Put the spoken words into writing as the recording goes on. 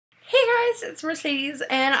guys, it's Mercedes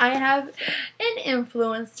and I have an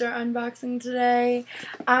Influenster unboxing today.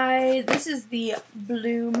 This is the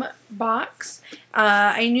Bloom box.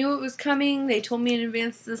 I knew it was coming. They told me in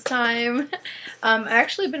advance this time. I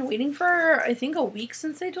actually been waiting for I think a week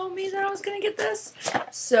since they told me that I was going to get this.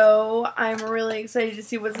 So I'm really excited to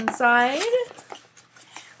see what's inside.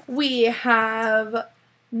 We have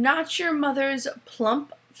Not Your Mother's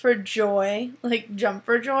Plump for Joy, like Jump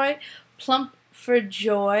for Joy, Plump for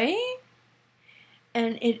Joy,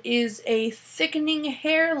 and it is a thickening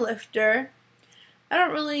hair lifter. I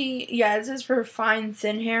don't really, it says for fine,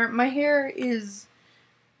 thin hair. My hair is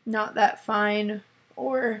not that fine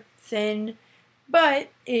or thin, but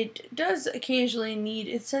it does occasionally need,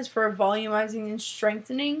 it says for volumizing and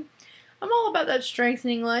strengthening. I'm all about that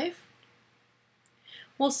strengthening life.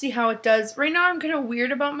 We'll see how it does. Right now I'm kind of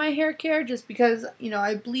weird about my hair care just because,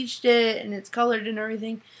 I bleached it and it's colored and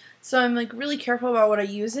everything. So I'm like really careful about what I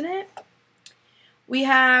use in it. We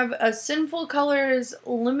have a Sinful Colors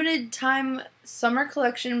limited time summer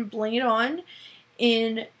collection Bling It On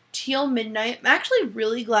in Teal Midnight. I'm actually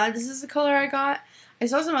really glad this is the color I got. I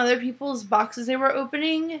saw some other people's boxes they were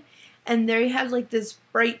opening and they had like this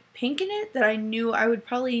bright pink in it that I knew I would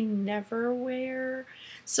probably never wear.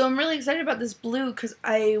 So I'm really excited about this blue because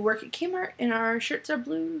I work at Kmart and our shirts are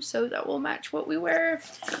blue, so that will match what we wear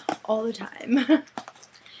all the time.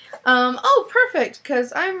 Oh, perfect,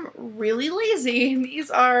 because I'm really lazy.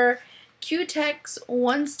 These are Q-Tex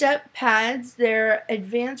one-step pads. They're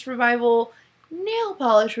Advanced Revival nail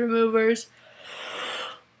polish removers.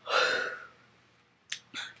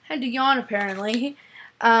 Had to yawn, apparently.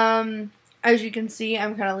 As you can see,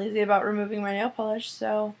 I'm kind of lazy about removing my nail polish,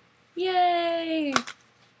 so yay!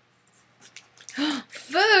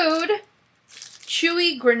 Food!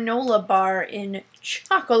 Chewy granola bar in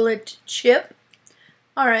chocolate chip.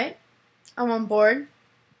 Alright, I'm on board.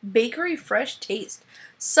 Bakery Fresh Taste.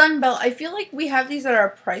 Sunbelt. I feel like we have these at our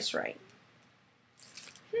price right.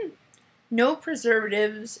 No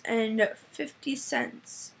preservatives and 50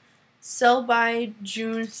 cents. Sell by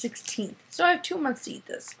June 16th. So I have 2 months to eat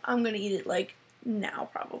this. I'm going to eat it like now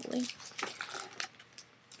probably.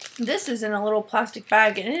 This is in a little plastic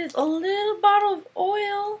bag and it is a little bottle of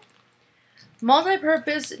oil.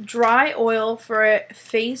 Multi-purpose dry oil for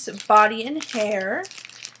face, body, and hair.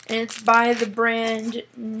 And it's by the brand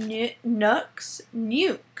Nukes.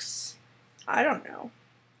 I don't know.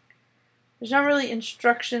 There's not really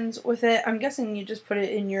instructions with it. I'm guessing you just put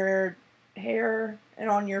it in your hair and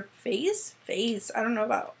on your face. I don't know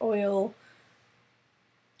about oil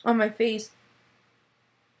on my face.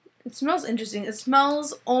 It smells interesting. It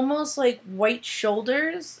smells almost like White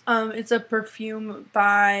Shoulders. It's a perfume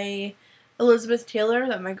by Elizabeth Taylor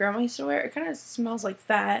that my grandma used to wear. It kind of smells like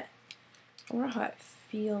that. I wonder how it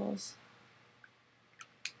feels.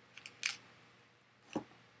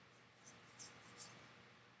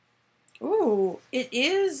 Ooh,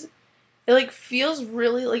 it like feels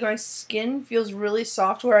really, like my skin feels really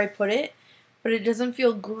soft where I put it, but it doesn't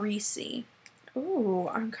feel greasy. Ooh,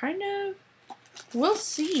 we'll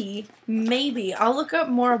see. Maybe. I'll look up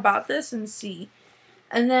more about this and see.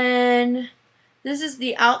 And then this is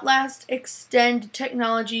the Outlast Extend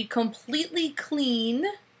Technology Completely Clean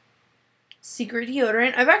Secret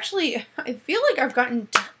Deodorant. I feel like I've gotten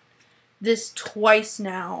this twice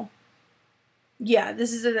now. Yeah,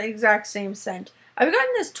 this is the exact same scent. I've gotten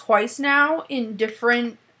this twice now in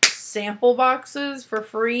different sample boxes for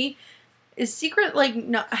free. Is Secret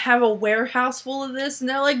like have a warehouse full of this and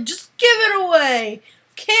they're like, just give it away.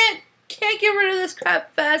 Can't get rid of this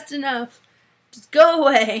crap fast enough. Just go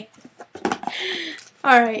away.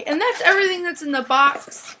 Alright, and that's everything that's in the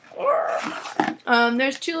box.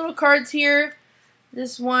 There's 2 little cards here.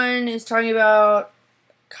 This one is talking about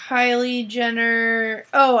Kylie Jenner.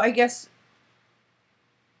 Oh, I guess.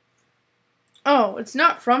 Oh, it's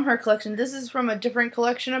not from her collection. This is from a different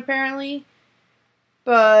collection, apparently.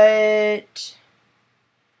 But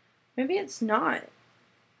maybe it's not.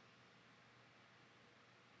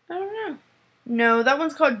 I don't know. No, that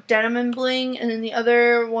one's called Denim and Bling, and then the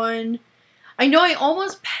other one, I know I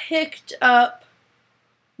almost picked up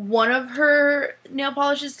one of her nail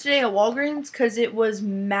polishes today at Walgreens because it was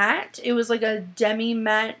matte. It was like a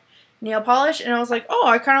demi-matte nail polish, and I was like, oh,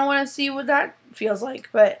 I kind of want to see what that feels like,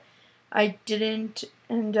 but I didn't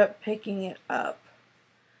end up picking it up.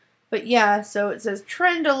 But yeah, so it says,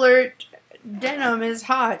 Trend Alert, denim is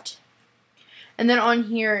hot. And then on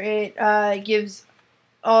here it gives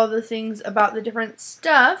all the things about the different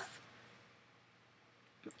stuff.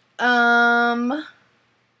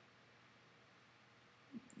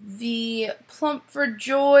 The Plump for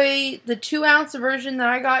Joy, the 2-ounce version that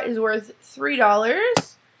I got is worth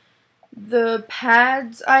 $3. the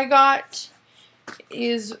pads I got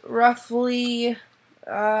is roughly,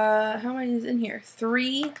 how many is in here?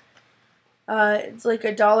 3. It's like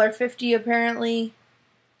 $1.50 apparently.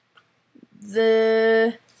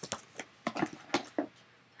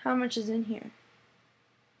 How much is in here?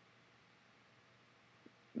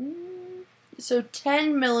 So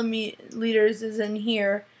 10 milliliters is in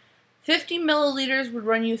here. 50 milliliters would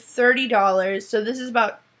run you $30. So this is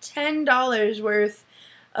about $10 worth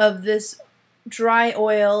of this dry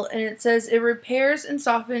oil, and it says it repairs and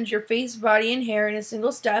softens your face, body, and hair in a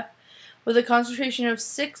single step with a concentration of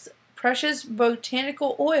 6 precious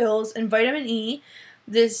botanical oils and vitamin E.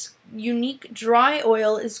 This unique dry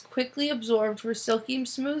oil is quickly absorbed for silky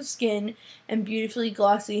smooth skin and beautifully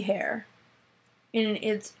glossy hair. And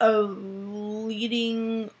it's a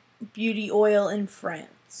leading beauty oil in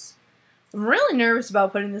France. I'm really nervous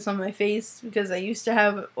about putting this on my face because I used to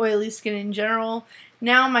have oily skin in general.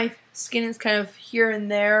 Now my skin is kind of here and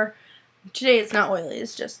there. Today it's not oily,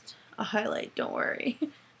 it's just a highlight, don't worry.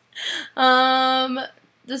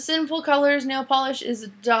 The Sinful Colors nail polish is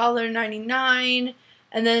 $1.99,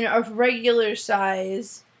 and then a regular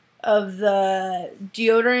size of the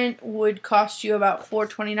deodorant would cost you about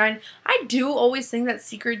 $4.29. I do always think that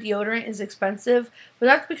Secret deodorant is expensive, but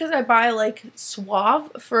that's because I buy like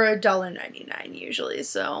Suave for $1.99 usually,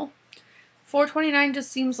 so $4.29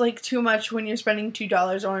 just seems like too much when you're spending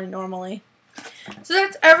 $2 on it normally. So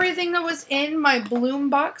that's everything that was in my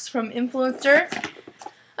Bloom box from Influenster.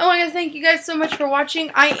 I want to thank you guys so much for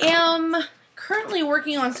watching. I am currently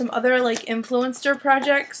working on some other like Influenster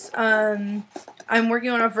projects. I'm working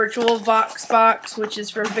on a virtual VoxBox, which is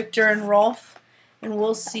for Victor and Rolf, and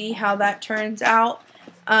we'll see how that turns out.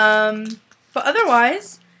 But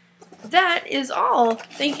otherwise, that is all.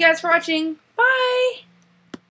 Thank you guys for watching. Bye!